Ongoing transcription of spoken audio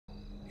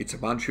It's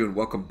Amanchu, and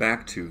welcome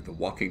back to The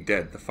Walking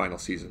Dead, the final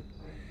season.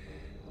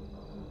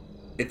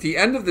 At the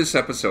end of this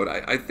episode,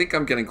 I think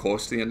I'm getting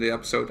close to the end of the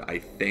episode, I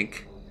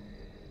think.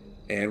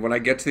 And when I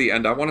get to the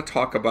end, I want to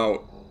talk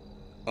about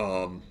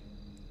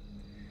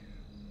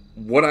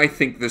what I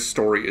think this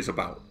story is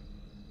about.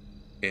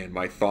 And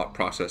my thought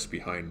process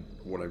behind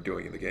what I'm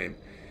doing in the game.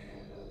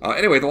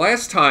 Anyway, the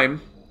last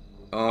time,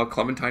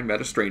 Clementine met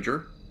a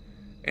stranger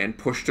and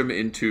pushed him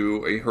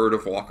into a herd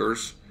of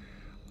walkers.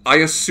 I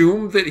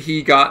assume that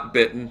he got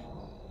bitten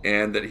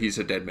and that he's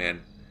a dead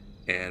man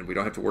and we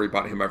don't have to worry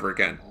about him ever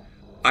again.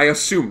 I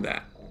assume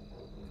that.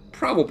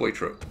 Probably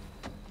true.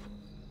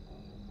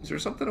 Is there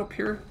something up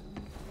here?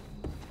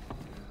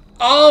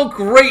 Oh,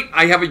 great!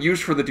 I have a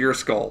use for the deer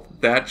skull.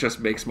 That just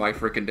makes my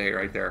frickin' day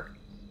right there.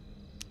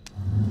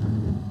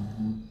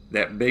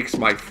 That makes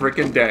my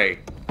frickin' day.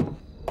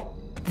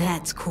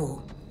 That's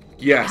cool.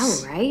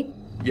 Yes. All right.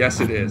 Yes,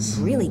 it is.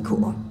 Really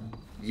cool.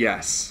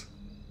 Yes.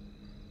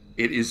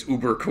 It is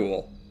uber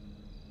cool.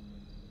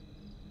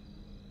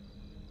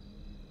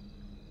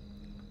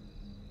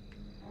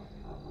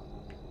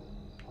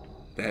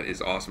 That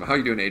is awesome. How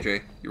you doing,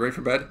 AJ? You ready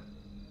for bed?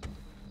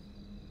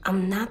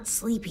 I'm not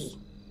sleepy.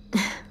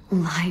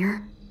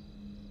 Liar.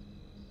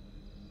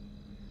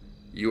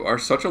 You are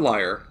such a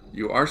liar.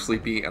 You are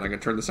sleepy, and I'm going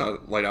to turn this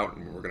light out,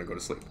 and we're going to go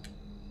to sleep.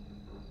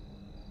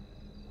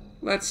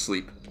 Let's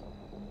sleep.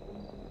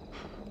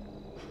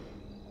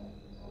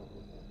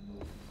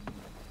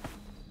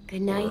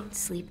 Good night,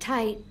 sleep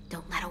tight,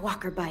 don't let a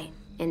walker bite.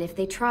 And if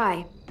they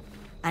try,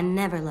 I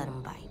never let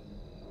him bite.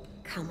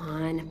 come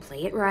on,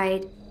 play it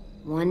right.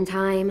 One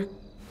time.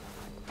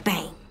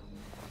 Bang.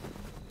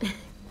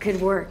 Good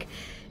work.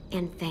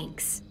 And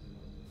thanks.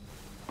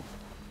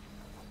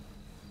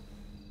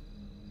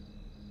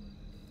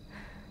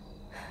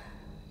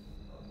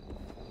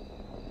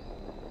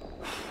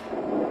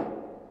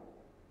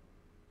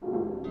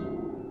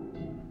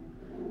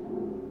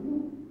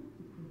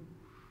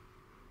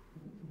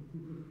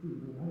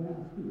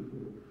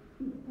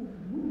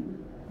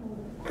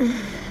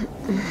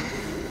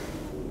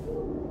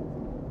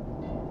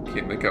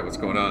 Can't make out what's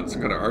going on.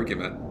 Some kind of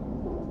argument.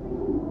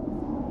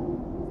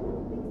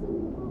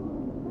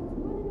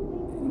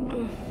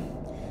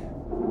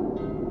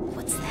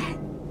 What's that?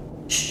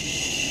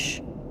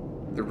 Shh.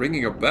 They're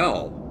ringing a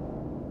bell.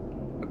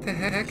 What the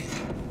heck?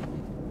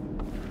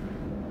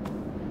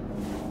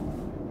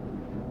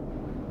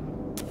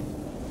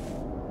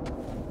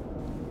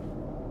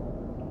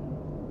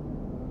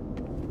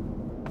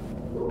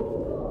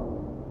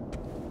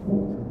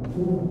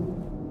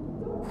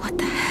 What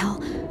the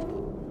hell?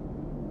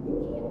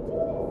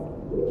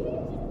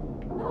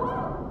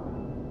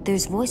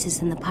 There's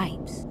voices in the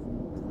pipes.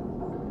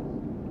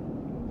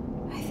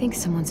 I think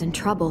someone's in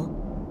trouble.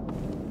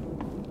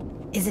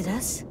 Is it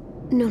us?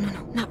 No,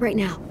 not right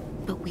now.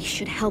 But we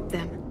should help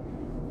them.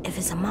 If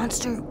it's a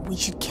monster, we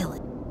should kill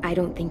it. I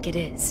don't think it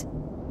is.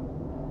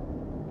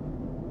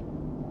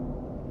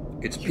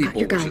 It's You got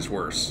people, your which gun. is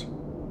worse.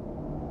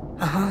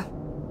 Uh-huh.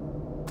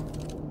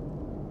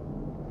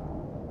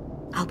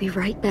 I'll be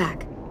right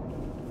back.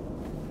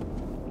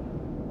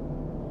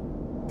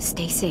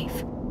 Stay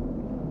safe.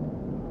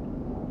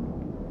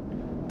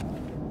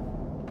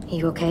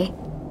 You okay?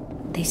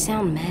 They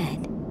sound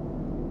mad.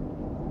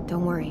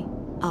 Don't worry.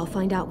 I'll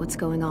find out what's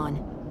going on.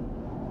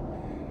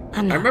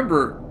 I'm I not.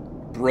 remember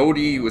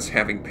Brody was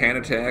having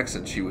panic attacks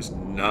and she was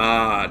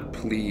not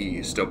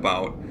pleased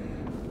about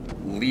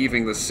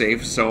leaving the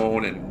safe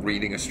zone and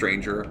reading a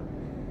stranger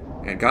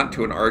and got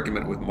into an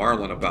argument with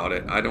Marlon about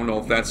it. I don't know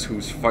if that's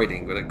who's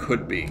fighting, but it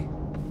could be.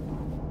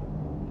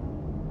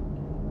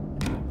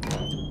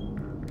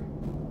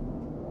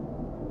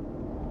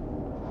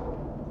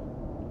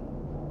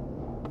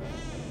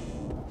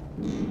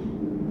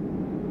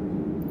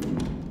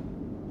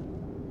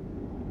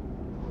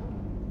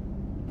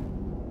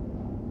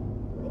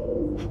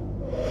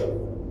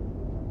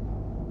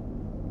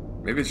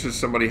 Maybe it's just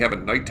somebody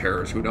having night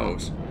terrors, who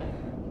knows?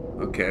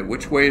 Okay,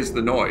 which way is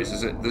the noise?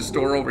 Is it this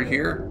door over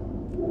here?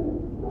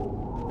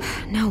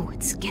 No,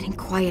 it's getting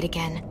quiet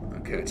again.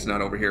 Okay, it's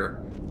not over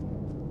here.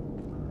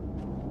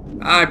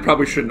 I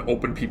probably shouldn't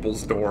open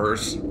people's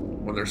doors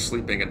when they're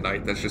sleeping at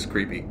night. That's just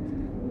creepy.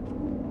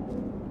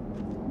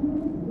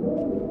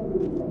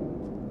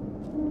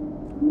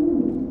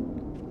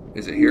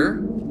 Is it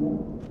here?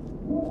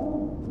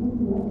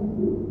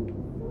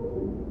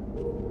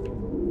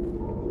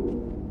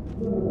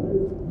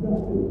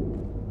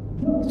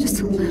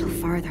 Just a little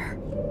farther.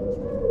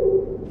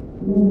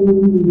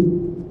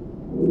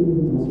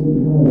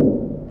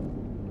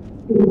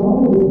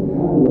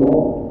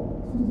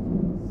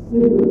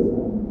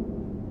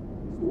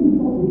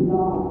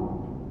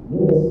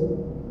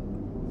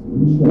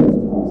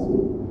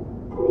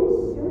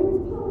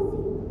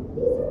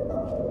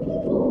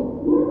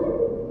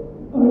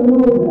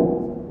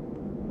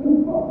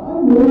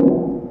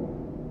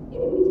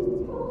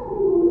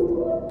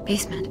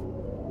 Basement.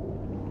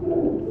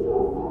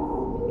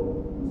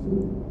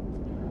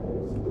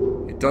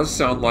 It does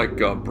sound like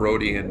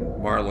Brody and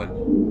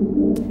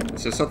Marlon. It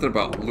says something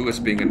about Lewis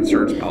being in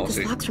insurance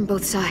policy. This lock's from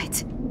both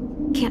sides.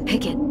 Can't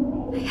pick it.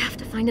 I have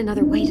to find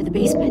another way to the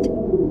basement.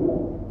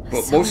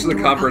 But most of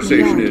the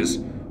conversation is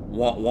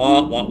wah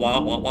wah wah wah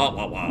wah wah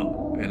wah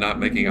wah, and not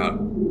making out.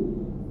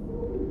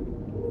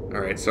 All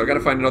right, so I got to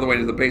find another way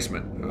to the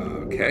basement.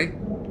 Okay.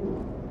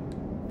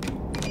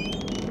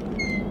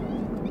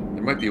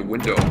 There might be a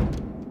window.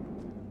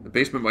 The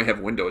basement might have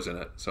windows in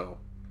it, so.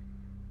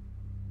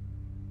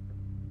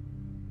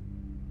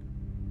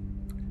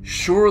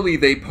 Surely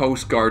they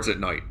post guards at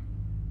night.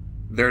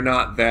 They're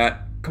not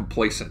that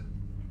complacent.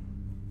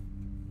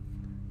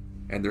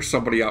 And there's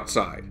somebody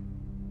outside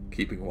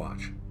keeping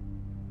watch.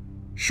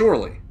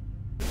 Surely.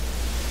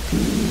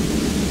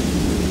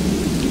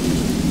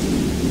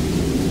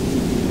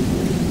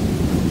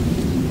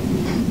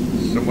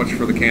 So much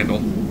for the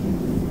candle.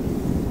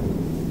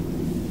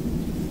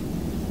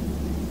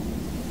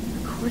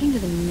 According to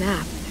the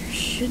map, there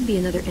should be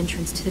another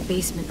entrance to the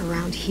basement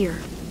around here.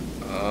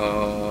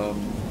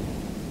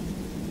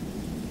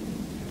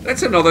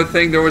 That's another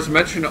thing. There was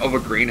mention of a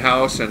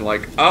greenhouse, and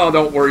like, oh,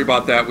 don't worry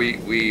about that. We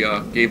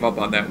gave up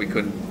on that. We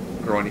couldn't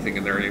grow anything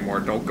in there anymore.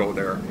 Don't go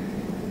there.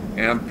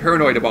 And I'm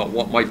paranoid about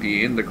what might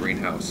be in the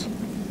greenhouse.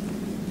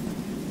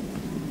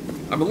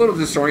 I'm a little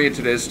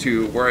disoriented as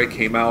to where I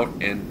came out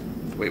and...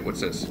 Wait,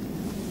 what's this?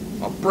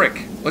 A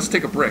brick. Let's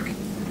take a brick.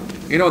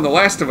 You know, in The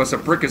Last of Us, a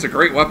brick is a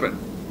great weapon.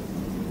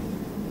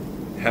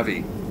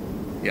 Heavy.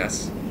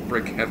 Yes,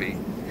 brick heavy.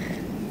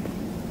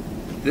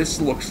 This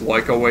looks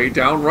like a way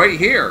down right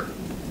here.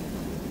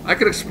 I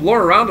could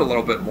explore around a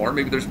little bit more.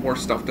 Maybe there's more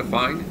stuff to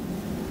find.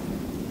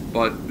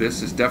 But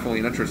this is definitely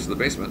an entrance to the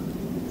basement.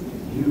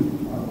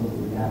 You are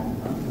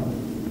overreacting. I'm telling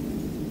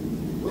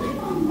you.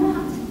 I'm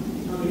not.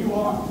 No, you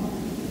are.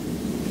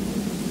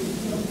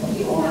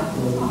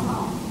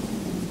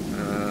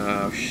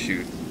 Oh,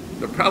 shoot.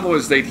 The problem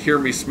is they'd hear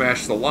me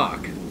smash the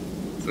lock.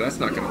 So that's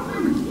not going to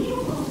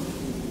work.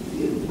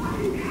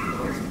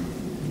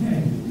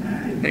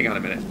 Hang on a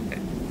minute.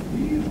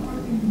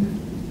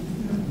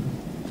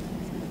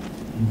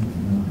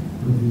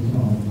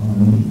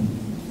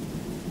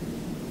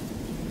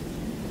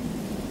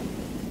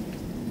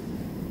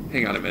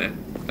 Hang on a minute.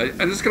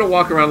 I'm just going to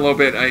walk around a little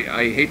bit.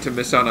 I hate to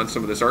miss out on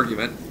some of this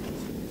argument.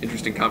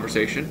 Interesting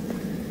conversation.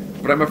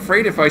 But I'm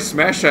afraid if I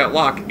smash that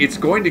lock, it's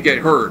going to get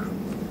heard.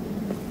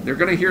 They're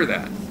going to hear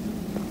that.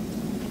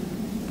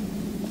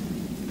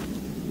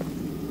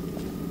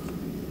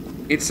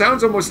 It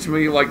sounds almost to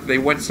me like they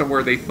went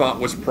somewhere they thought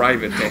was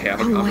private to have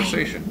a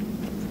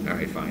conversation.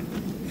 Alright, fine.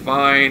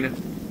 Fine.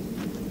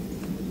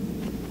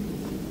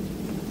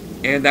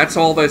 And that's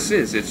all this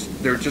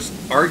is. They're just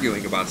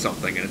arguing about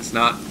something, and it's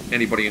not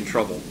anybody in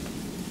trouble.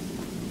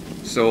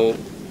 So,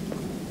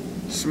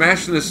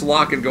 smashing this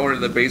lock and going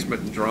into the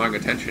basement and drawing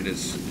attention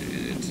is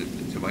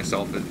to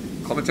myself.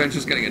 Clementine's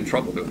just getting in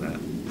trouble doing that.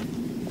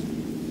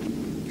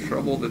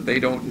 Trouble that they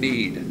don't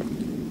need.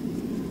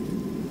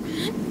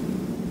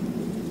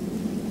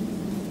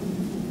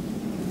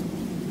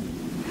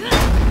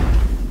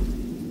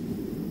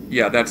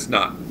 Yeah, that's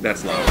loud.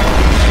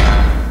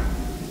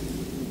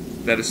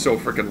 That is so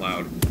freaking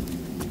loud.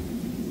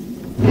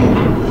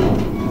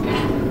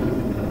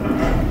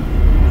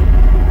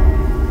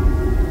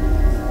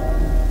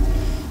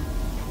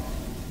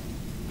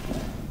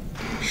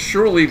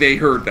 Surely they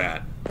heard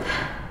that.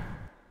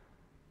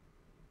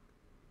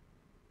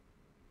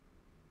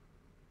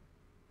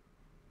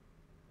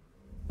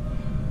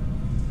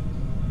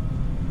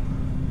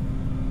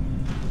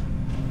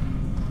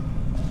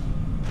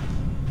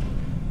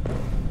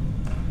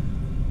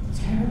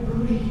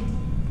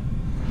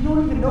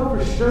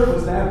 Sure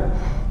was that.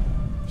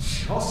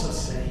 She also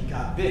said he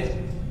got bit,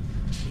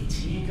 which means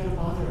he ain't gonna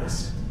bother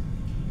us.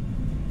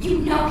 You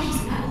know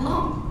he's not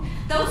alone.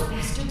 Those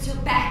bastards are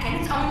back, and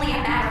it's only a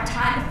matter of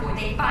time before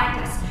they find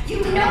us.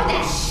 You know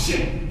that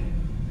shit.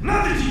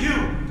 Nothing to you.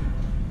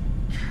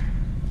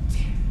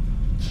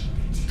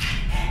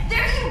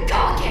 There you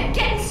go again,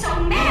 getting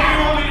so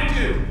mad. What do you want me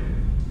to do?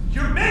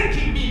 You're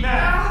making me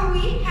mad. Oh,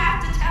 we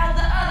have to tell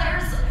the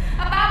others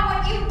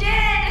about what you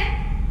did.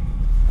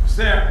 Who's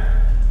there?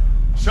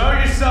 Show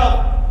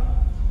yourself!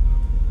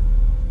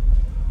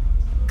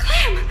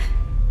 Clem!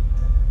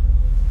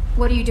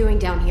 What are you doing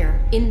down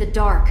here, in the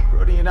dark?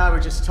 Brody and I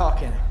were just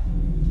talking.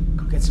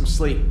 Go get some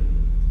sleep.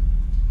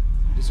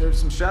 You deserve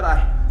some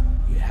shut-eye.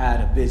 You had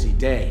a busy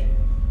day.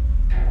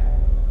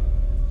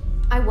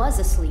 I was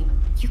asleep.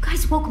 You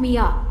guys woke me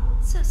up.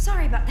 So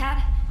sorry about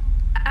that.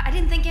 I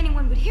didn't think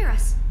anyone would hear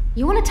us.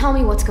 You want to tell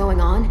me what's going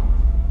on?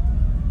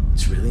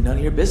 It's really none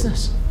of your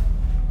business.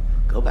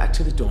 Go back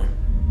to the dorm.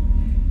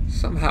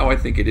 Somehow I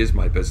think it is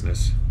my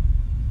business.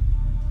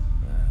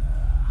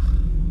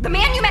 The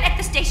man you met at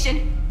the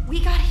station. We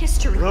got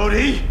history.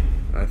 Brody!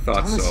 I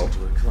thought Don't so. listen to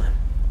her, Clem.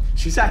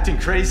 She's acting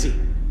crazy.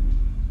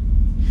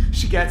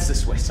 She gets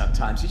this way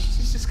sometimes.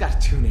 She's just got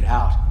to tune it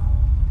out.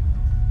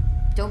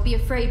 Don't be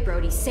afraid,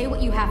 Brody. Say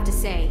what you have to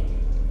say.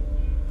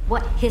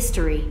 What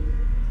history?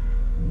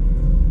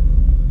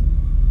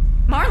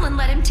 Marlon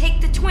let him take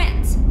the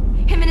twins.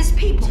 Him and his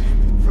people.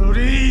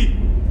 Brody!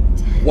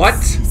 What?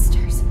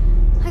 Sisters.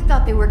 I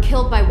thought they were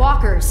killed by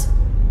walkers.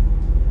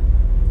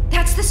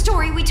 That's the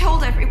story we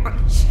told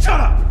everyone. Shut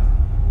up!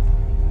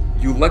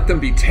 You let them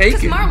be Because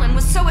taken. Marlon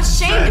was so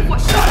ashamed of what.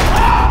 Shut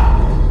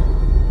up!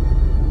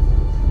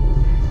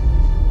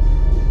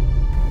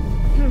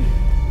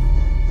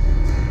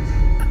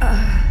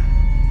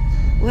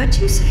 What'd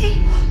you say?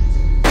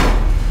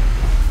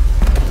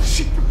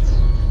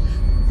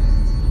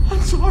 I'm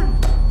sorry.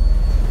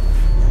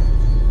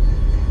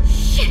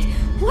 Shit!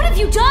 What have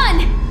you done?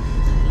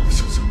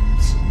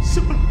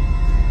 Sorry.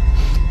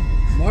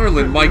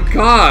 Marlon, my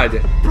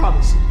God!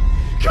 Promise.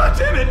 God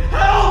damn it!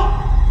 Help!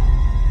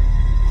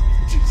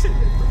 Why did you say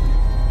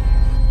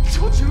that? I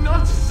told you not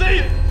to say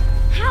it.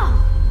 How?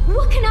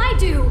 What can I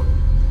do?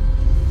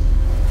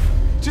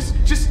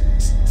 Just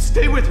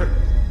stay with her.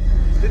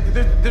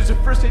 There's a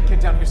first aid kit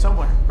down here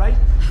somewhere, right?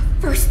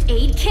 First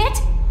aid kit?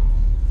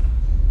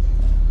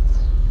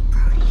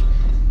 Brody,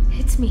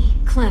 it's me,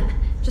 Clem.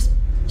 Just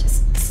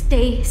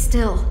stay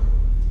still.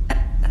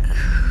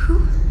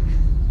 Who?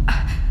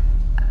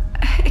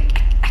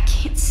 I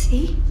can't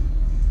see.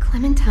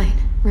 Clementine,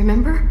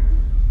 remember?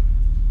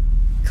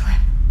 Clem,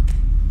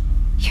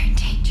 you're in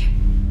danger.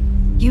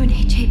 You and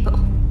AJ both.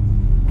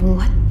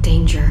 What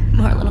danger?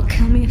 Marlon will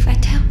kill me if I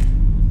tell.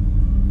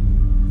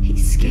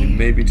 He's scared. It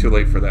may be too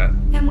late for that.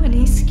 And when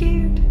he's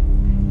scared,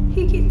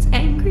 he gets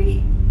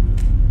angry.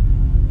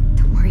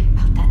 Don't worry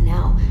about that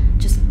now.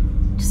 Just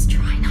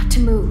try not to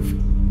move.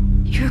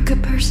 You're a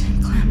good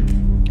person,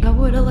 Clem. I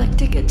would have liked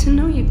to get to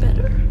know you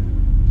better.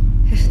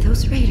 If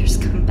those raiders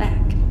come back.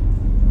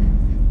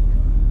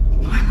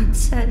 Marlon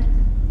said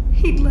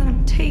he'd let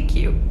him take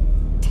you.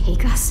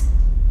 Take us?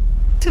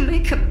 To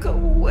make him go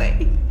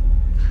away.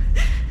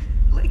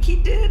 Like he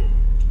did.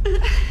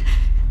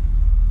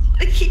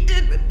 Like he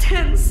did with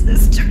 10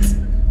 sisters.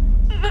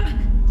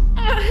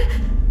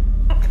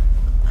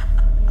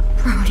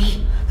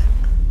 Brody.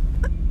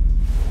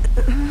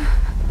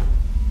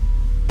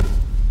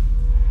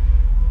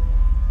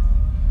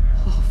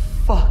 Oh,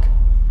 fuck.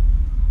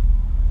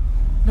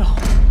 No.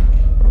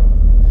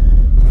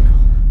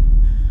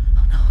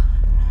 Oh, no.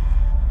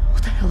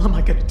 What the hell am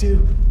I gonna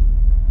do?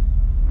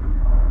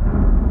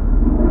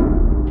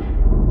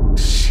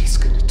 She's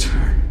gonna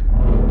turn.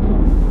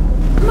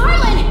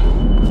 Marlon!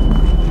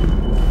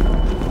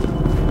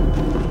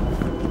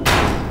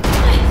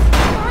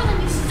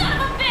 Marlon, you son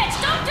of a bitch!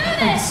 Don't do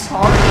I'm this!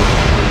 sorry.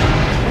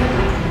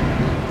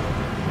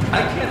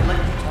 I can't let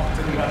you talk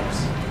to the others.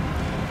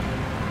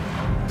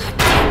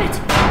 Damn it!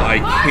 I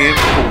can't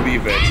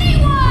believe it.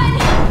 Anyone!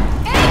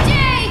 AJ!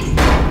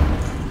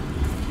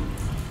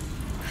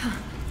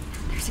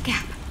 There's a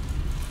gap.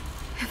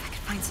 If I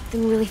could find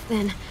something really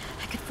thin,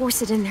 I could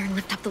force it in there and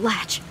lift up the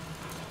latch.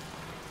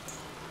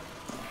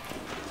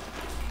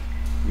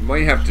 You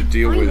might have to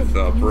deal Find with it.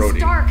 It's Brody.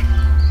 dark.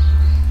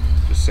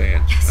 Just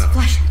saying. Yes, Oh,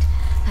 flashlight.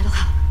 That'll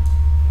help.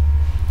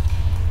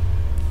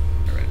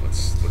 all right,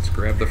 let's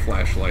grab the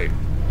flashlight.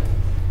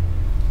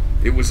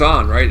 It was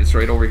on, right? It's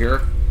right over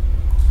here.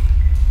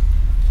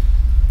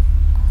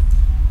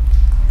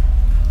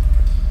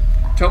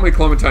 Tell me,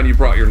 Clementine, you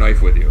brought your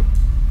knife with you.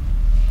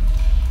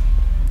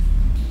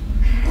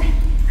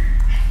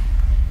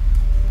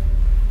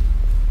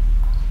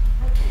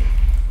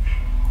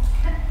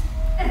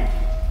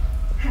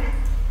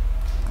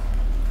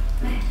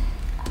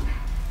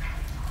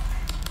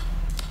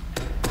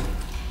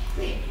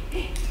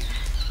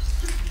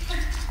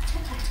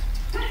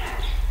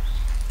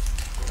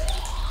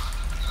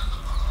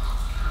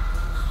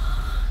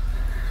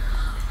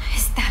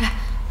 Is that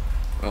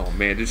Oh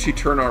man, did she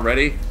turn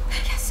already?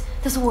 Yes,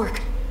 this'll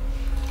work.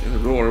 Yeah, the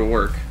ruler will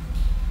work.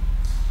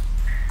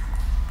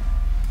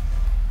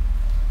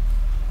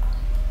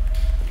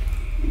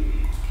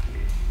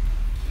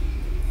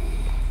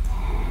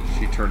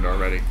 She turned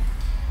already.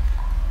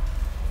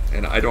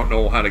 And I don't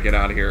know how to get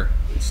out of here.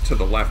 It's to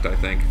the left, I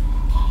think.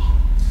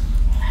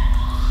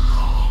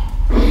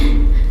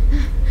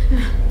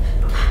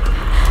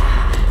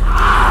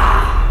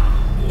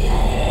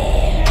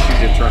 She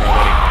did turn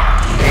already.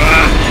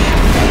 Ah!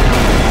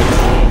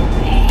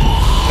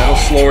 That'll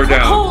slow her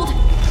down. Hold!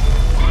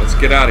 Let's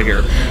get out of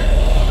here.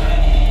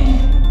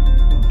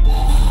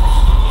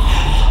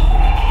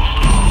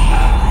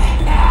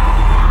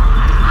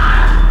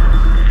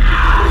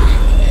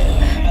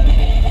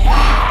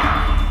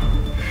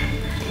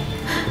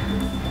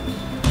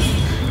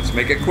 Let's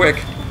make it quick.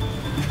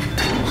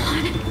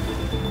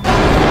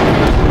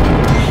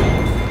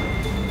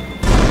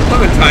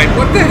 Clementine,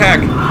 what the heck?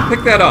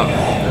 Pick that up.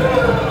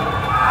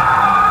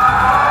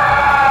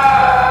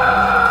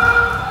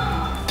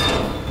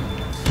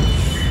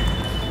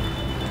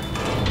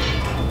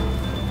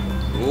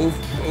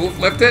 Move,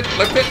 lift it,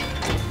 lift it.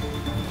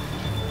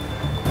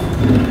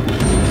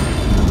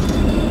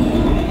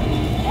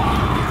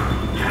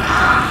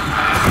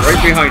 Right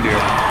behind you.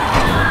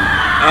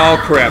 Oh,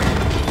 crap.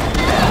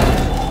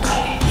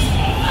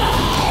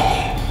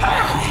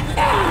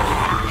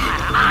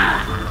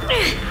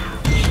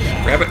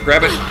 Grab it,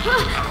 grab it.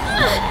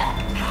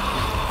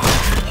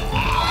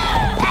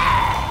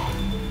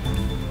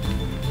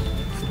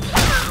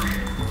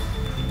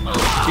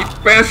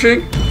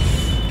 bashing.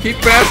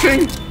 Keep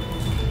bashing.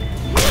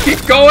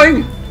 Keep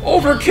going.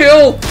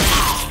 Overkill.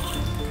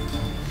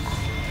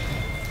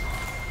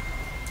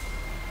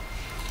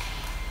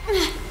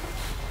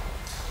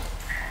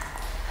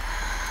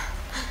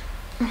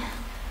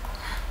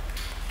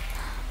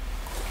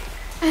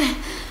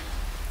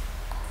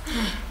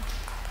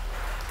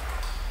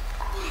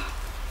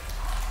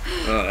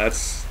 Oh,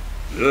 that's...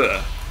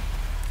 Ugh.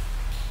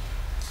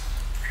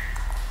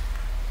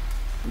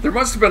 There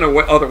must have been a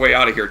other way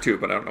out of here, too,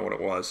 but I don't know what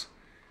it was.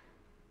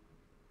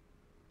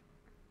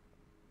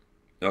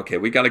 Okay,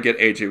 we gotta get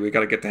AJ. We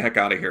gotta get the heck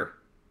out of here.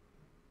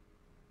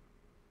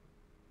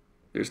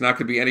 There's not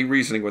gonna be any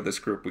reasoning with this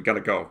group. We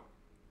gotta go.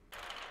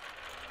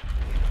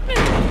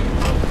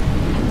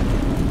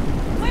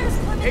 Where's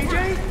Clementine?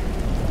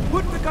 AJ?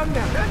 Put the gun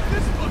down. Get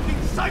this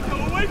fucking psycho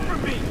away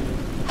from me!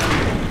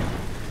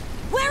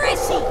 Where is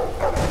she?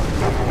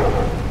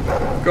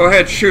 Go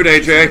ahead, shoot,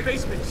 AJ.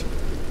 Basement.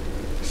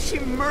 She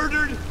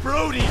murdered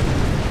Brody.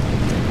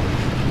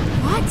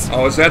 What?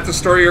 Oh, is that the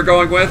story you're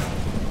going with?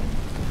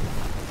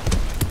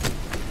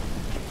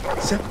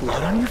 Is that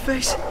blood on your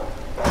face?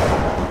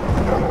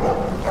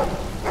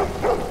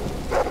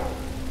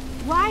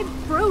 Why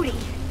Brody?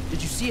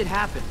 Did you see it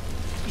happen?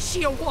 Is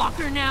she a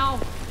walker now?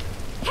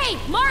 Hey,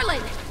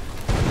 Marlon!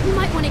 You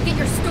might want to get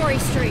your story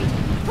straight.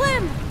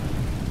 Clem!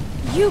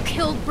 You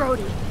killed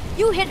Brody.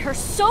 You hit her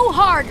so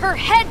hard, her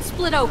head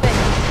split open.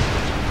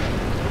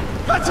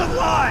 That's a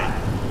lie!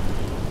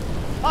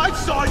 I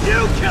saw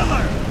you kill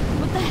her!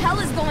 What the hell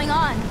is going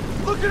on?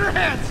 Look at her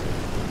hands!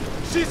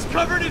 She's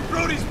covered in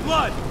Brody's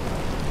blood!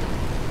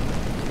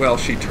 Well,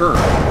 she turned.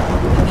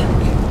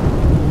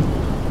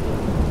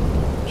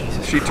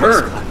 Jesus She Christ,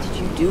 turned. What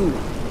did you do?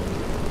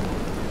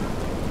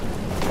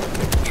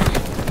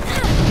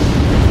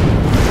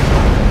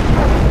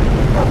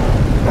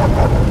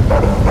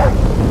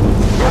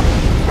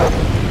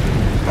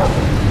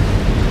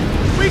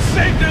 We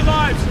saved their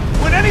lives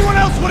when anyone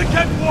else would have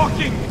kept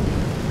walking.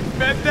 We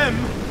fed them,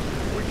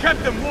 we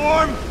kept them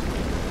warm,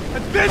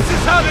 and this is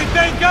how they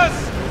thank us.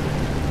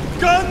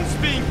 Guns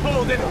being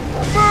pulled and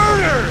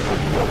murder.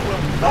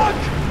 Well, fuck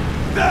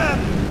them.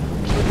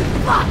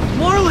 Fuck!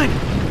 Marlon!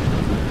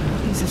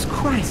 Jesus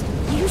Christ.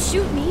 You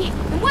shoot me,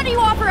 and what do you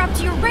offer up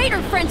to your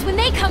raider friends when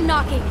they come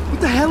knocking?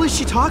 What the hell is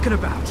she talking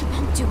about?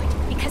 Won't do it,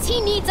 because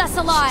he needs us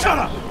alive. Shut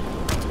up!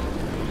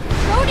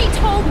 Brody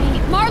told me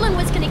Marlon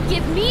was gonna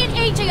give me and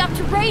AJ up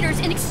to raiders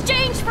in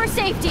exchange for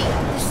safety. The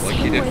Like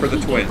he same did way for the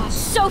he gave twins. up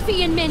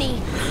Sophie and Minnie.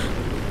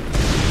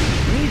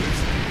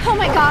 Oh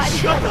my god!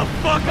 Shut the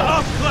fuck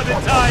up,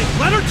 Clementine!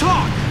 Let her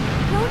talk!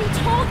 Brody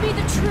told me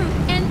the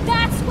truth, and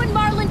that's when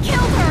Marlon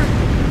killed her!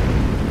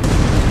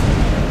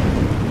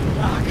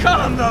 Ah,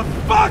 come the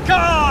fuck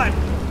on!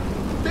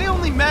 They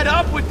only met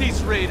up with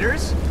these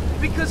raiders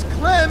because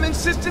Clem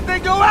insisted they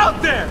go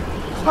out there!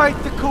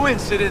 Quite the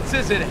coincidence,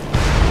 isn't it?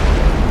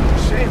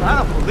 Shame I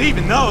don't believe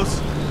in those.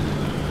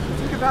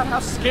 Think about how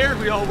scared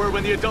we all were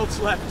when the adults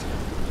left.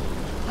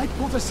 I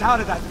pulled us out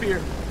of that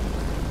fear.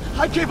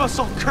 I gave us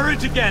all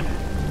courage again.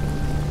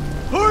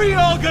 Who are you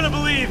all gonna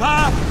believe,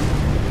 huh?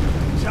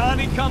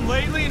 Johnny come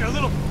lately and her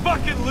little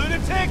fucking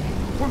lunatic?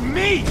 Or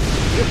me,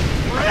 your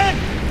friend?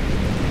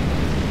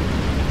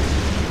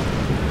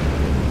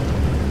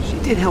 She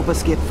did help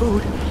us get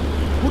food.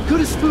 What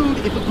good is food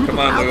if a group Come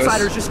of on, Lewis.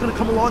 outsiders just gonna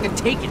come along and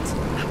take it?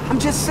 I'm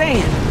just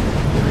saying.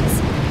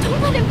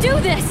 Don't let him do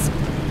this!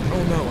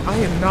 Oh no, I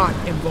am not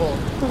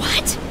involved.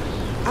 What?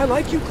 I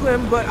like you,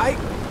 Clem, but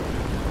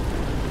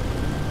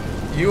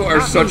You are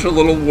Not such me. a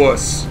little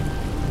wuss.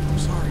 I'm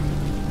sorry.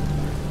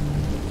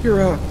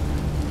 You're,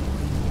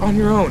 on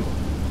your own.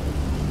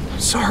 I'm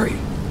sorry.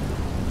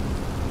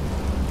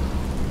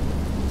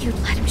 You'd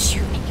let him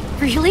shoot me?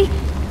 Really?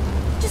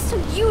 Just so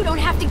you don't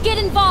have to get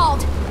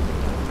involved!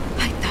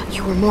 I thought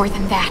you were more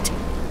than that.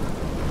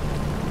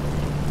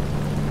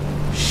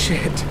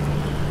 Shit.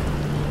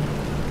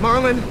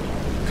 Marlon,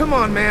 come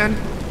on, man.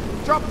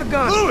 Drop the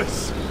gun.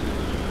 Lewis!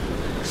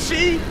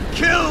 She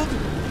killed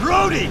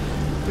Brody!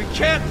 We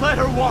can't let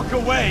her walk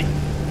away!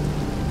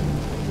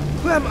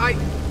 Clem,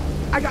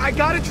 I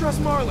gotta trust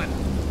Marlon.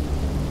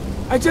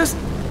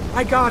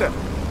 I gotta.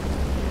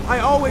 I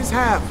always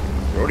have.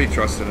 Brody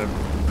trusted him.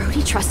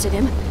 Brody trusted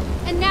him,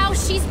 and now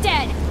she's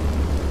dead.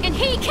 And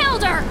he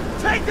killed her!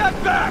 Take that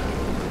back!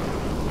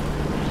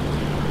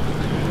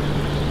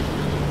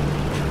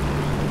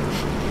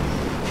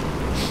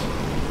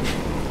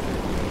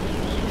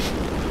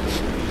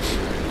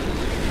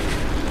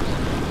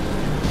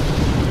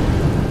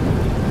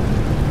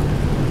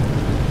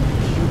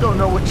 You don't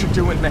know what you're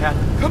doing, man.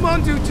 Come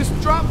on, dude, just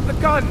drop the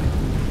gun.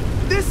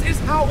 This is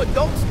how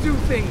adults do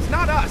things,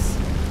 not us.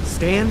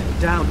 Stand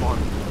down, Marlon.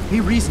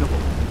 Be reasonable.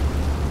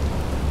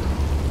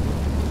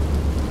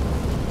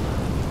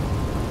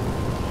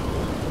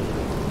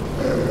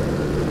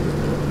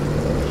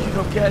 You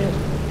don't get it.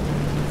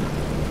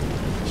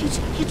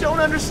 You don't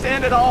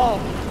understand at all,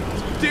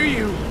 do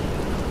you?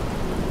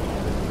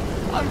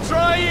 I'm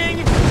trying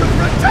to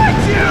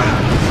protect you!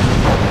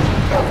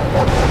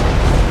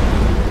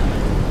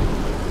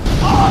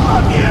 All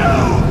of you!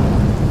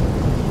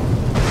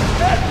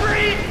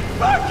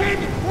 fucking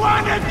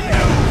one of you!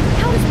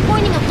 How does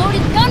pointing a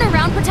loaded gun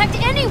around protect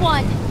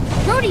anyone?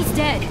 Brody's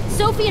dead.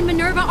 Sophie and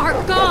Minerva are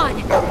gone.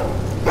 You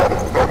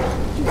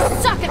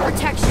suck at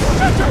protection.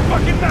 Shut your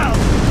fucking mouth!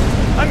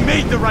 I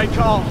made the right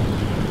call.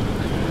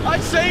 I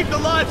saved the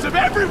lives of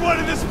everyone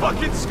in this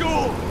fucking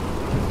school.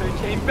 If they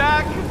came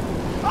back,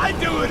 I'd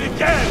do it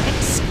again.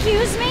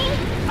 Excuse me?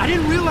 I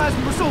didn't realize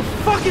we were so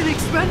fucking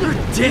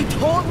expendable. They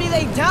told me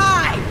they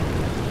died!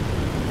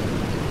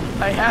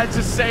 I had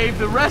to save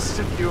the rest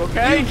of you,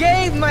 okay? You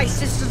gave my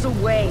sisters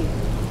away.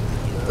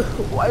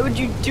 Why would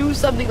you do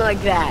something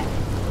like that?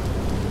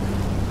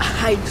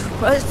 I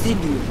trusted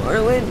you,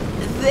 Marlon.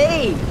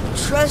 They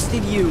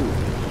trusted you.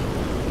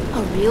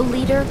 A real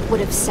leader would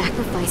have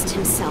sacrificed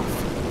himself.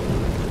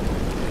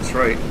 That's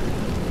right.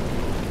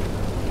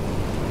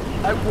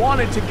 I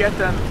wanted to get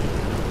them.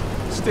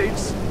 Stage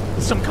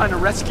some kind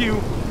of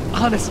rescue.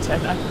 Honest,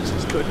 Ted, I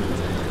just couldn't.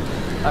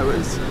 I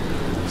was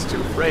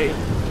too afraid.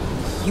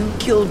 You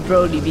killed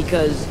Brody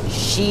because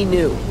she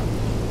knew.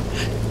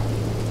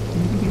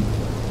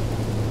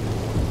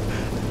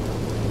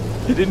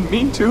 I didn't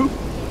mean to.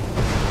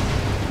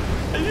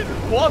 I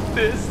didn't want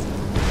this.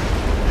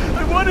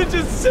 I wanted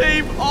to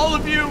save all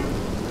of you.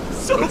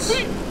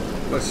 Sophie!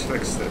 Let's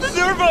fix this.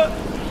 Minerva!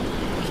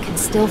 We can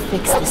still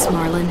fix this,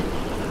 Marlon.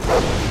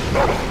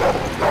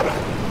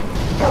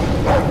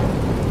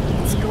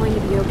 It's going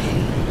to be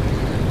okay.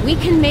 We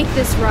can make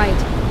this right.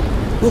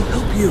 We'll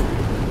help you.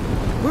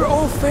 We're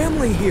all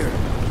family here.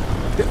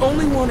 The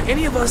only one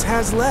any of us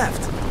has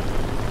left.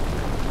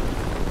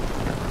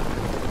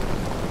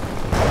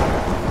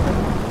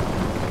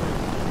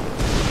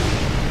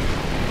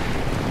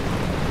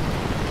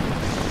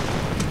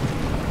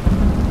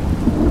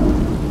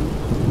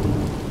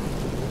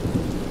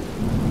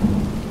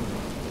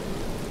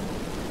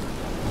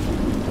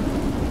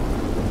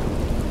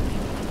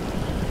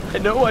 I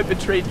know I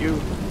betrayed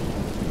you.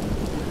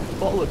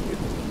 All of you.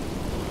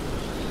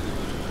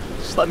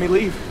 Just let me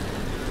leave.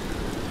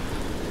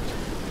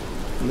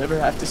 You'll never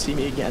have to see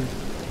me again.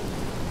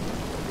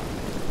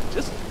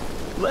 Just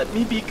let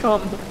me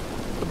become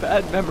a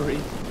bad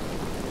memory.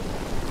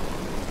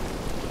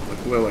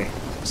 Look, Lily.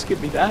 Just give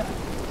me that.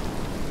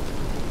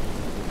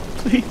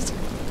 Please.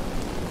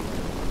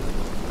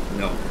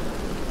 No.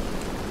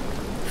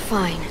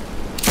 Fine.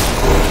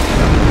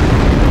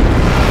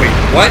 Wait,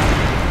 what?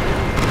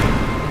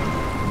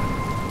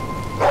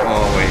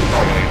 Oh, wait.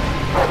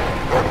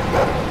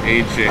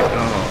 AJ, oh.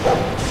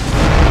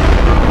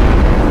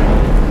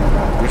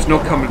 There's no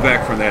coming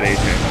back from that,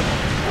 AJ.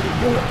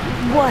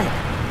 What?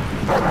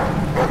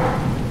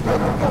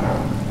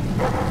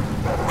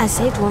 I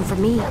saved one for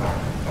me.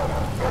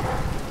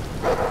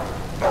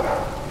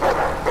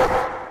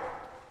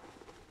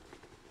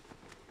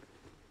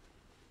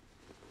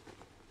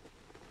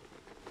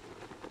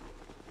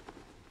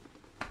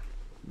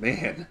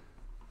 Man.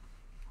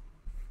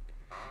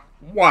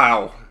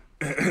 Wow.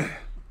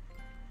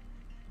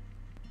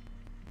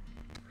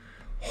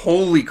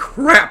 Holy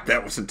crap,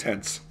 that was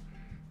intense.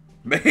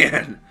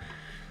 Man.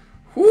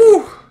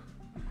 Whew.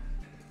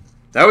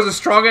 That was a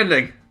strong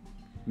ending.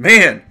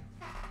 Man.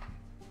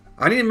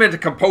 I didn't mean to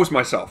compose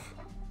myself.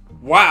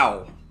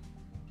 Wow.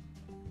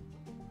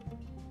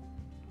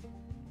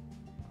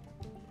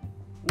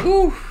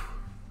 Whew.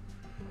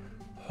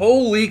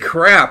 Holy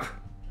crap.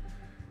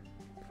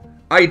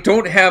 I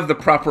don't have the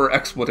proper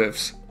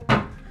expletives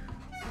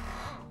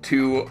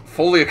to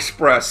fully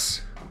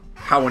express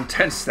how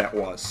intense that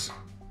was.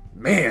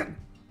 Man.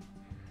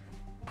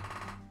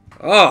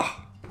 Oh.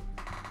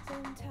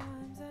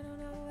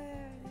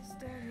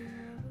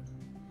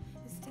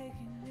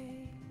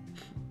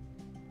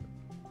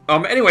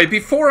 Anyway,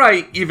 before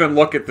I even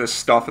look at this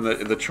stuff and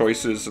the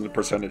choices and the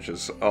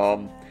percentages,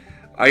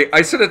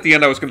 I said at the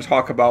end I was going to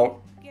talk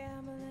about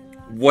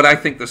what I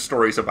think this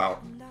story's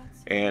about.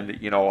 And,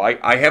 you know,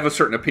 I have a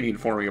certain opinion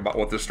forming about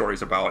what this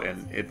story's about,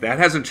 and that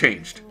hasn't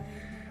changed.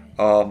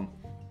 I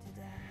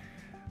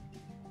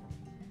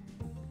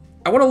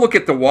want to look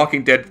at the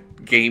Walking Dead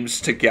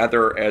games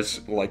together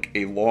as, like,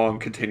 a long,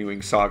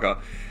 continuing saga.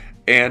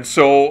 And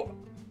so,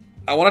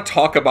 I want to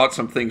talk about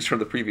some things from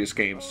the previous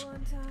games.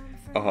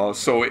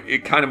 So,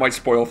 it kind of might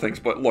spoil things,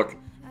 but look,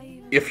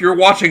 if you're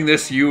watching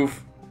this,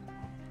 you've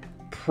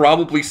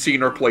probably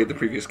seen or played the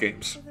previous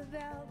games.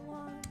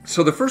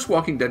 So, the first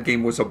Walking Dead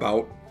game was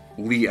about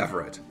Lee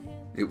Everett.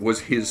 It was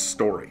his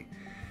story.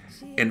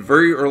 And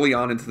very early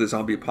on into the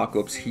zombie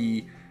apocalypse,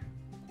 he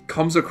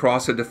comes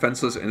across a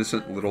defenseless,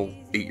 innocent little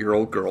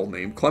 8-year-old girl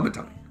named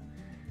Clementine.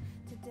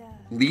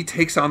 Lee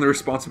takes on the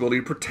responsibility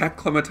to protect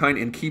Clementine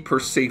and keep her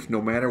safe no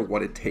matter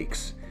what it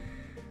takes.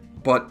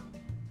 But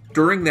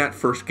during that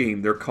first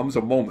game, there comes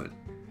a moment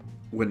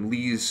when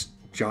Lee's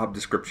job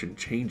description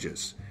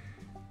changes.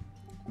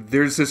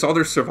 There's this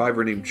other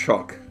survivor named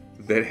Chuck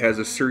that has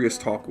a serious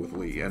talk with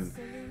Lee, and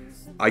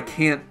I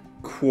can't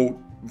quote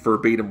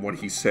verbatim what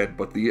he said,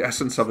 but the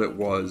essence of it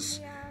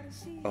was,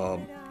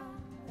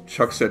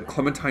 Chuck said,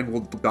 "Clementine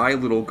will die,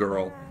 little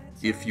girl,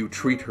 if you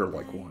treat her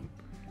like one.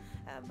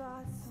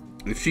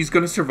 If she's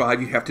going to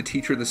survive, you have to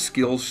teach her the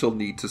skills she'll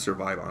need to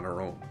survive on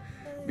her own.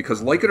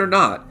 Because like it or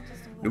not,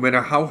 no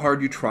matter how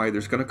hard you try,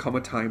 there's going to come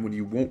a time when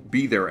you won't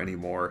be there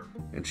anymore,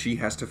 and she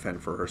has to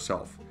fend for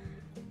herself.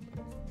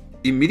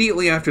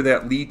 Immediately after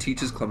that, Lee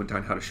teaches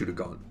Clementine how to shoot a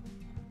gun.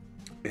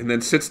 And then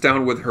sits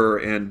down with her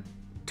and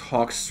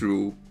talks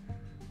through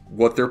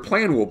what their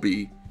plan will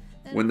be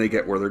when they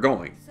get where they're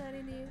going.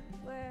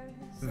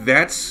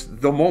 That's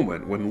the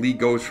moment when Lee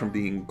goes from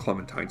being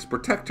Clementine's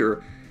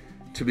protector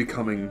to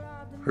becoming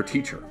her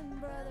teacher.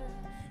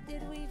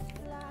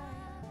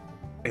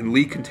 And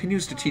Lee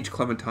continues to teach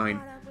Clementine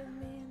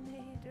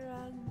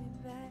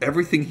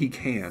everything he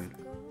can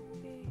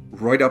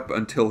right up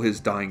until his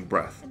dying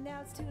breath.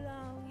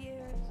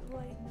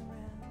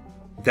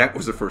 That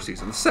was the first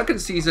season. The second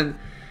season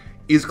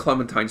is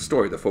Clementine's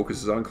story. The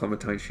focus is on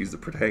Clementine. She's the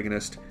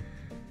protagonist.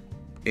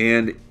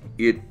 And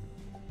it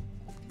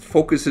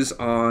focuses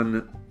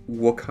on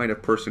what kind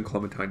of person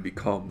Clementine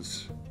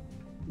becomes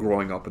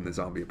growing up in the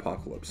zombie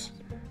apocalypse.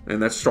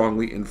 And that's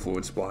strongly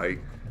influenced by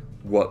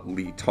what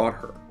Lee taught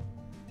her.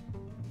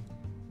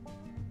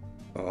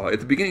 At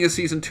the beginning of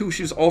season 2,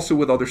 she's also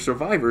with other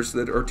survivors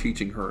that are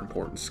teaching her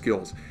important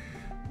skills.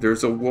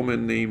 There's a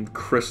woman named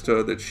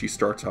Krista that she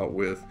starts out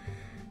with,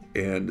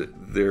 and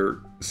they're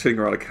sitting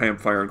around a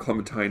campfire, and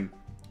Krista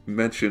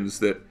mentions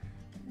to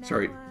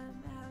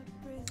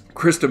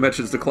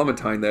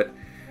Clementine that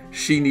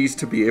she needs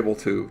to be able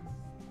to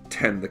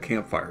tend the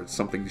campfire. It's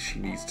something that she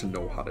needs to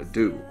know how to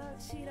do.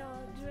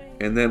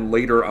 And then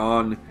later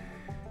on,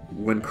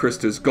 when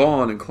Krista's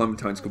gone and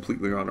Clementine's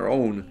completely on her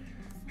own,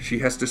 she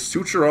has to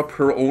suture up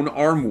her own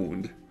arm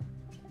wound,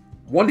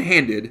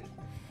 one-handed,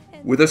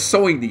 with a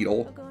sewing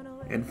needle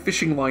and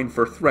fishing line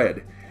for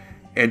thread.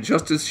 And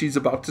just as she's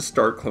about to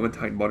start,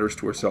 Clementine mutters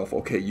to herself,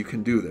 "Okay, you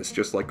can do this,"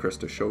 just like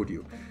Krista showed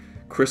you.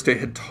 Krista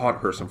had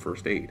taught her some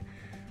first aid.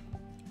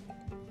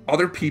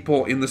 Other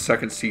people in the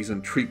second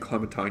season treat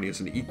Clementine as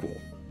an equal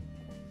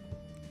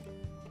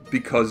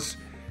because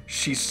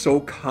she's so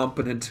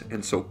competent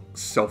and so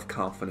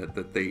self-confident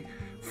that they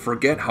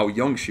forget how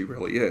young she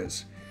really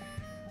is.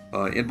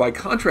 And by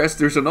contrast,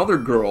 there's another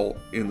girl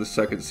in the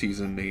second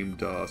season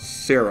named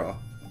Sarah,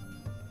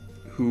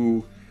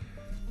 who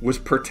was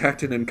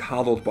protected and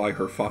coddled by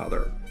her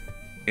father,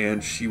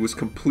 and she was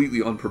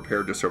completely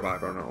unprepared to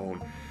survive on her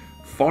own.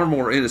 Far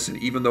more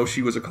innocent, even though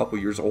she was a couple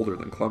years older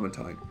than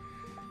Clementine.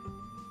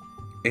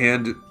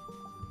 And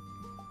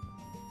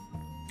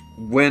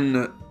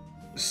when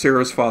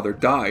Sarah's father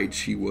died,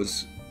 she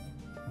was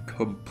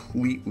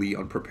completely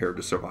unprepared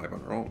to survive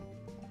on her own,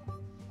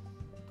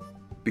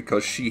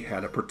 because she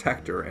had a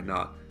protector and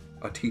not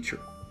a teacher.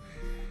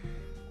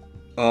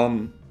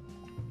 And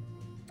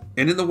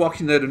in The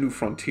Walking Dead: A New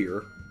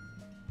Frontier,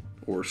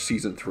 or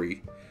Season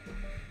 3,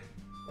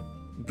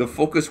 the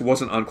focus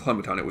wasn't on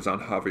Clementine, it was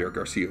on Javier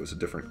Garcia. It was a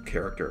different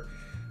character.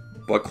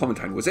 But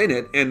Clementine was in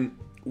it, and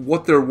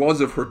what there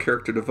was of her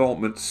character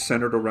development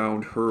centered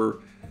around her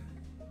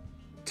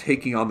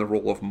taking on the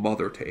role of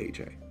mother to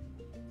AJ,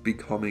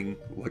 becoming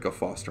like a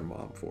foster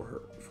mom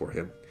for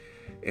him.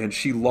 And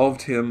she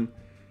loved him,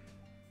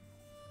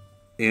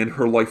 and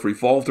her life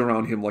revolved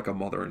around him like a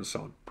mother and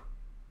son.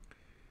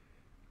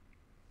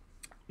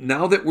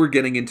 Now that we're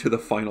getting into the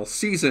final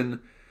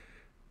season,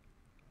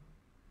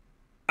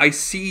 I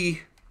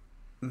see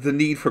the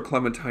need for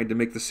Clementine to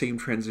make the same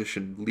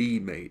transition Lee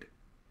made,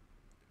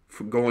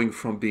 from going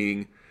from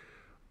being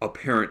a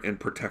parent and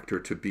protector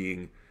to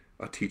being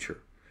a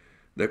teacher.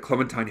 That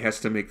Clementine has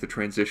to make the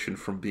transition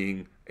from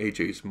being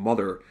AJ's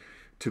mother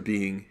to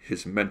being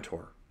his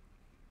mentor.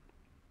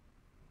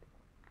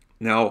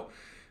 Now,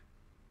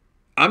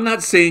 I'm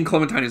not saying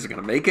Clementine isn't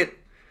going to make it.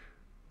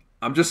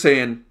 I'm just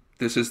saying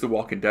this is The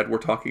Walking Dead we're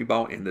talking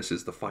about, and this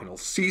is the final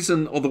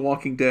season of The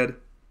Walking Dead.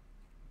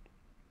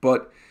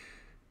 But,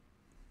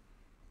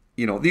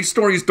 you know, these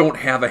stories don't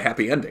have a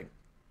happy ending.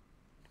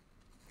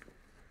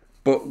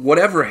 But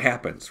whatever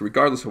happens,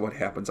 regardless of what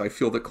happens, I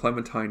feel that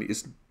Clementine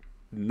is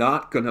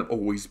not going to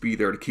always be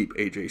there to keep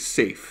AJ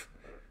safe,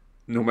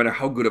 no matter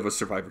how good of a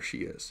survivor she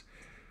is.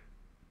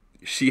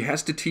 She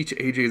has to teach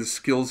AJ the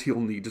skills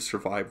he'll need to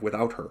survive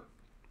without her,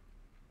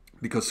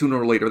 because sooner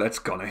or later that's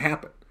going to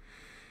happen.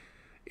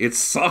 It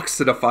sucks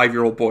that a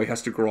 5-year-old boy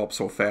has to grow up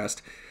so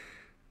fast.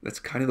 That's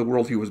kind of the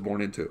world he was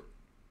born into.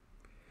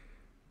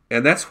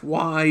 And that's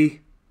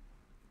why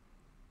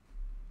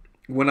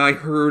when I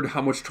heard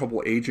how much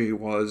trouble AJ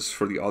was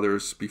for the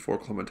others before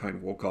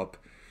Clementine woke up,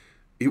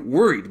 it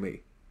worried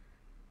me.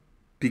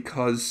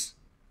 Because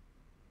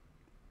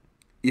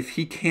if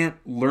he can't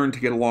learn to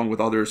get along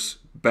with others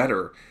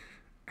better,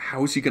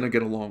 how is he going to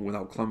get along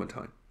without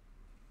Clementine?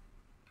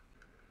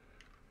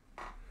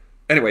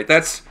 Anyway,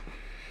 the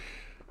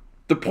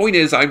point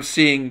is, I'm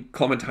seeing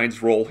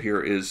Clementine's role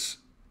here is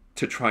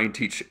to try and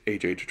teach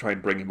AJ, to try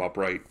and bring him up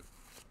right,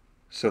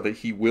 so that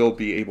he will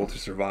be able to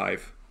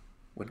survive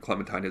when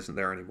Clementine isn't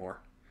there anymore.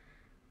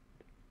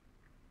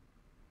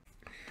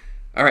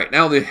 All right,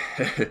 now the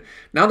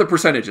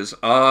percentages.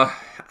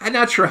 I'm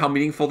not sure how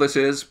meaningful this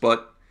is,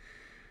 but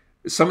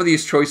some of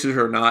these choices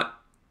are not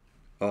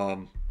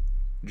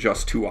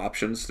just 2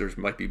 options. There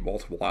might be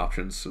multiple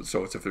options,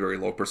 so it's a very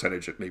low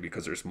percentage, maybe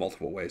because there's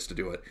multiple ways to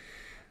do it.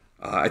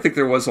 I think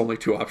there was only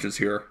 2 options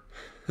here.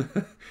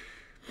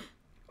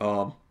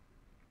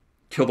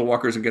 Kill the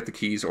walkers and get the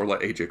keys, or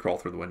let AJ crawl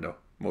through the window.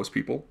 Most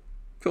people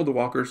kill the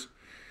walkers.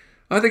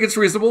 I think it's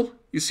reasonable.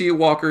 You see a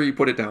walker, you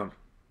put it down.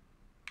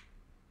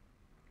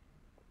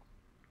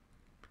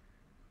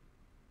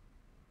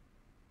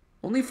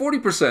 Only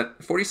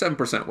 40%,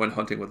 47% went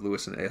hunting with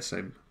Lewis and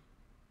ASM.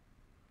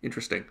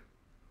 Interesting.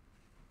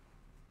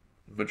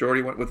 The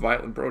majority went with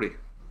Violet and Brody.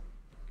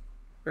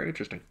 Very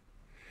interesting.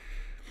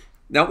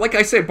 Now, like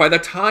I said, by the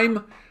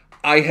time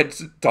I had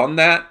done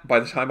that, by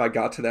the time I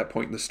got to that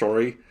point in the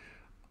story,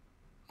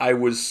 I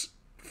was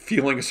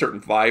feeling a certain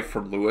vibe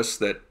from Lewis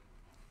that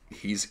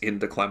he's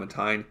into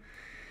Clementine.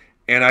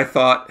 And I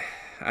thought,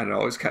 I don't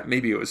know,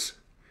 maybe it was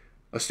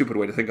a stupid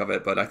way to think of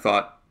it, but I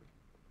thought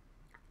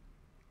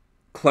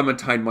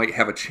Clementine might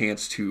have a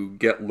chance to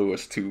get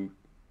Lewis to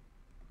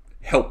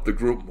help the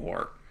group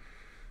more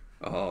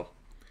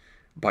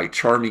by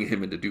charming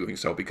him into doing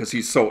so, because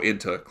he's so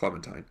into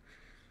Clementine.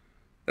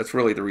 That's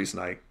really the reason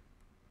I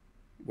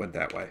went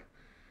that way.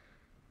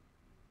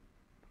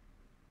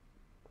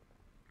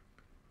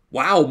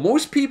 Wow,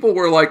 most people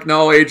were like,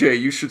 no, AJ,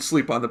 you should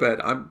sleep on the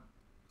bed. I'm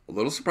a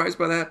little surprised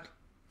by that.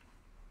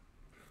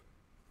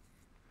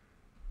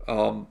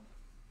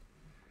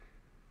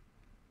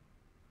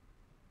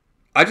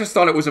 I just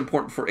thought it was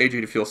important for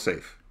AJ to feel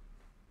safe.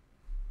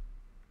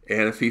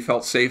 And if he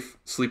felt safe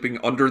sleeping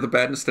under the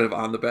bed instead of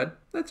on the bed,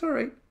 that's all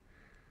right.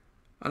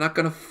 I'm not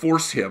going to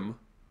force him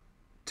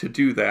to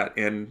do that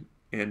and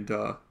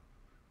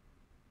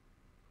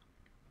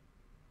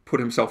put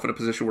himself in a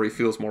position where he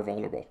feels more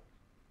vulnerable.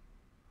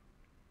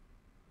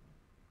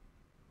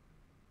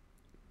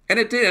 And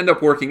it did end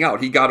up working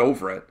out. He got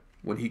over it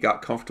when he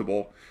got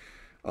comfortable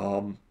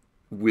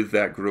with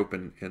that group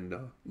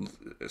and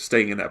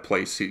staying in that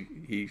place.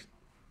 He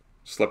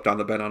slept on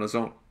the bed on his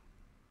own.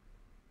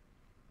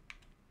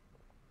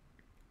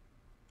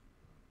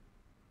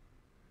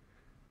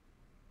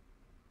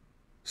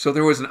 So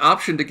there was an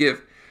option to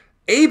give.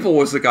 Abel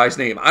was the guy's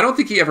name. I don't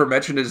think he ever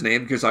mentioned his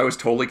name because I was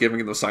totally giving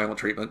him the silent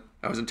treatment.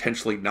 I was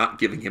intentionally not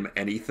giving him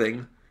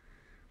anything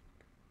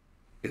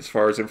as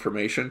far as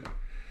information.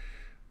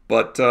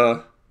 But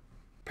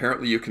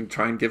apparently you can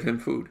try and give him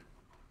food.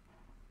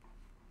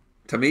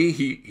 To me,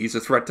 he's a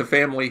threat to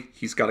family.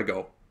 He's got to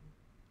go.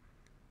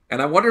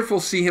 And I wonder if we'll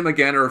see him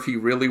again or if he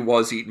really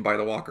was eaten by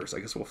the walkers. I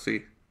guess we'll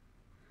see.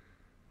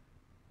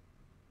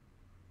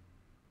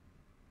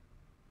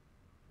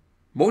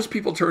 Most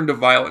people turn to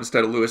Violet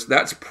instead of Lewis.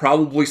 That's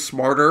probably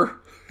smarter.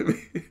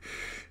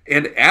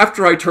 And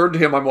after I turned to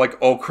him, I'm like,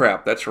 oh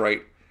crap, that's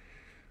right.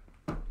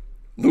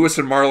 Lewis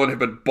and Marlon have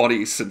been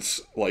buddies since,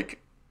 like,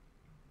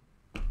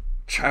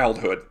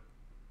 childhood.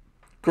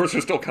 Of course,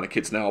 they're still kind of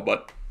kids now,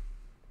 but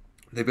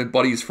they've been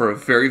buddies for a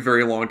very,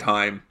 very long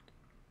time.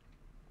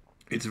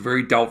 It's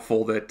very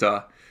doubtful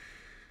that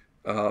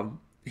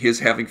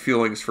his having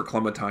feelings for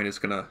Clementine is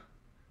going to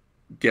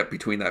get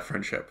between that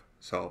friendship.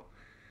 So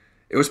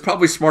it was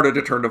probably smarter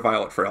to turn to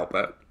Violet for help.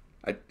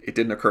 It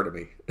didn't occur to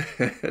me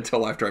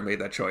until after I made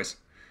that choice.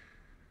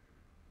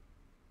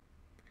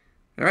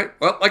 All right.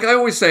 Well, like I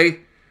always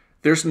say,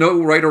 there's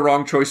no right or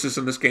wrong choices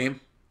in this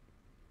game.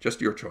 Just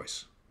your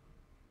choice.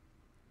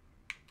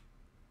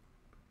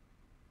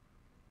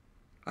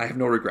 I have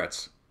no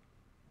regrets.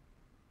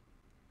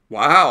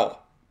 Wow.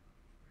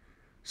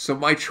 So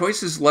my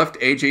choices left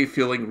AJ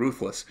feeling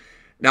ruthless.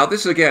 Now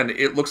this, again,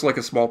 it looks like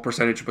a small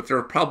percentage, but there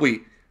are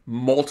probably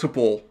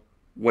multiple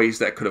ways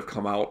that could have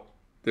come out.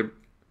 There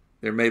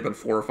may have been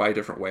 4 or 5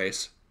 different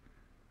ways.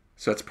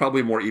 So it's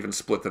probably more even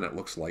split than it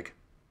looks like.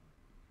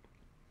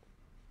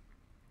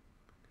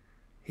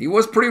 He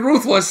was pretty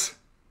ruthless.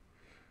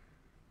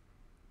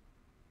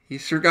 He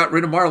sure got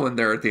rid of Marlon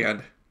there at the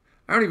end.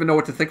 I don't even know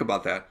what to think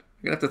about that.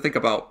 I'm going to have to think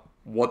about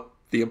what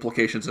the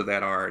implications of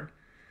that are and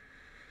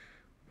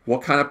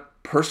what kind of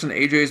person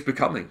AJ is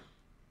becoming.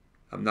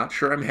 I'm not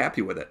sure I'm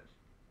happy with it.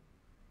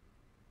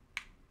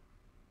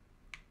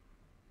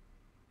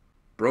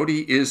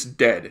 Brody is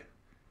dead.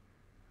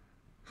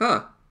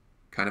 Huh.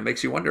 Kind of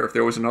makes you wonder if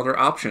there was another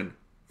option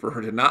for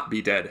her to not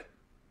be dead.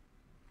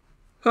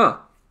 Huh.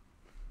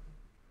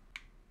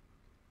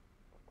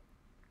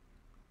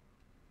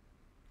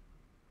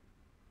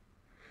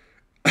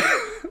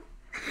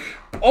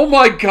 Oh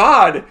my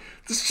god!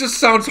 This just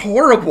sounds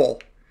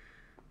horrible.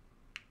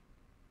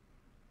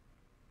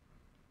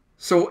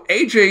 So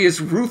AJ is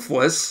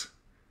ruthless.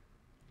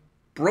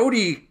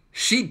 Brody,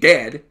 she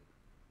dead.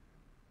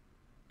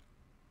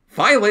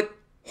 Violet,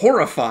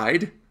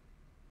 horrified.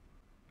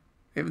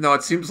 Even though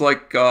it seems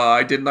like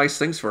I did nice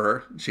things for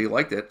her. She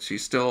liked it. She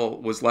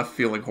still was left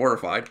feeling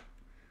horrified.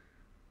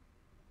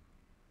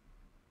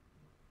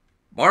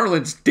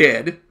 Marlon's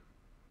dead.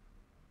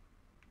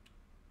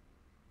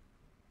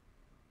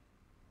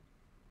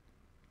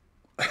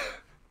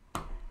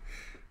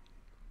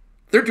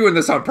 They're doing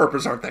this on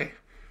purpose, aren't they?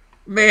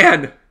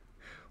 Man,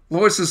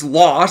 Lois is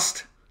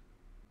lost.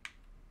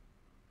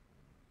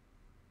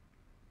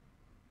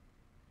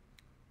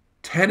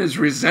 A10 is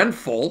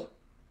resentful.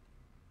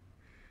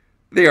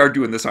 They are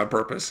doing this on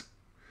purpose.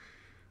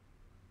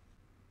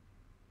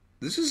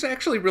 This is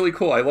actually really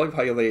cool. I love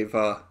how they've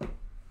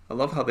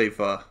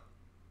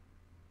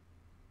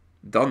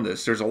done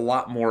this. There's a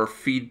lot more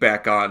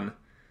feedback on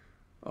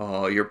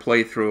your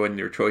playthrough and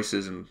your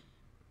choices and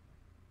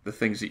the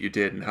things that you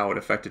did and how it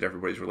affected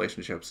everybody's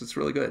relationships. It's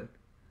really good.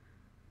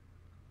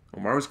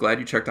 Omar was glad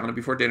you checked on him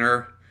before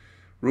dinner.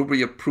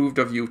 Ruby approved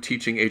of you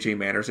teaching AJ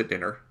manners at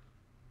dinner.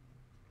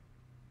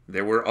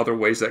 There were other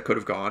ways that could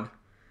have gone.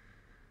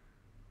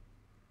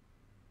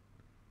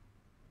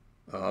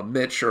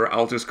 Mitch, or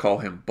I'll just call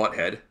him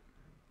Butthead,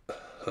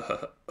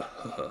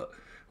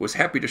 was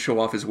happy to show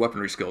off his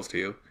weaponry skills to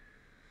you.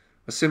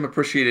 Asim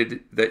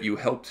appreciated that you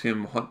helped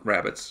him hunt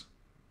rabbits.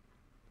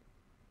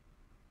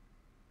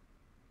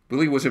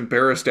 Willie was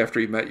embarrassed after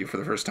he met you for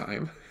the first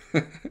time.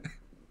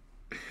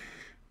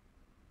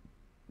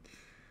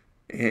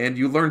 And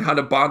you learned how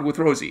to bond with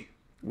Rosie,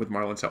 with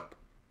Marlon's help.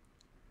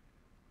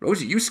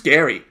 Rosie, you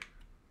scary.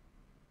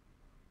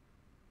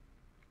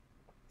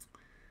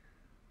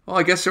 Well,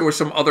 I guess there were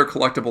some other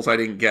collectibles I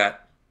didn't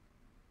get.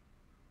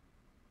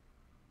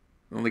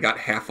 I only got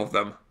half of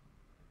them.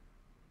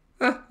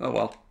 Oh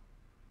well.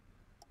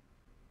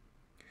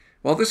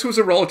 Well, this was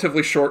a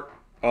relatively short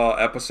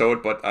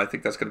episode, but I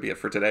think that's going to be it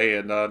for today.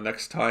 And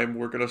next time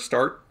we're going to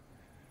start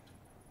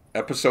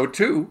episode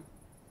 2.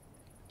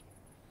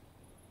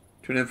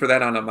 Tune in for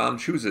that on Amon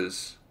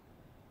Chooses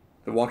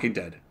The Walking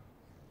Dead,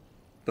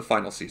 the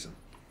final season.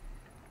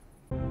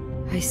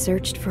 I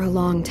searched for a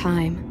long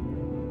time.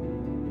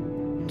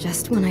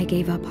 Just when I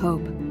gave up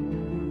hope,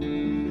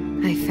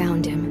 I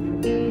found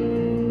him.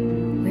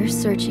 We're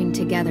searching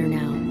together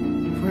now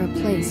for a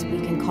place we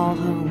can call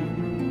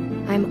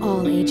home. I'm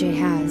all AJ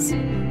has.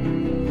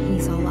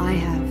 He's all I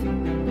have,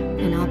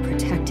 and I'll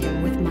protect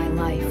him with my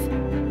life,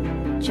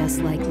 just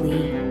like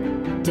Lee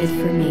did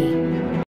for me.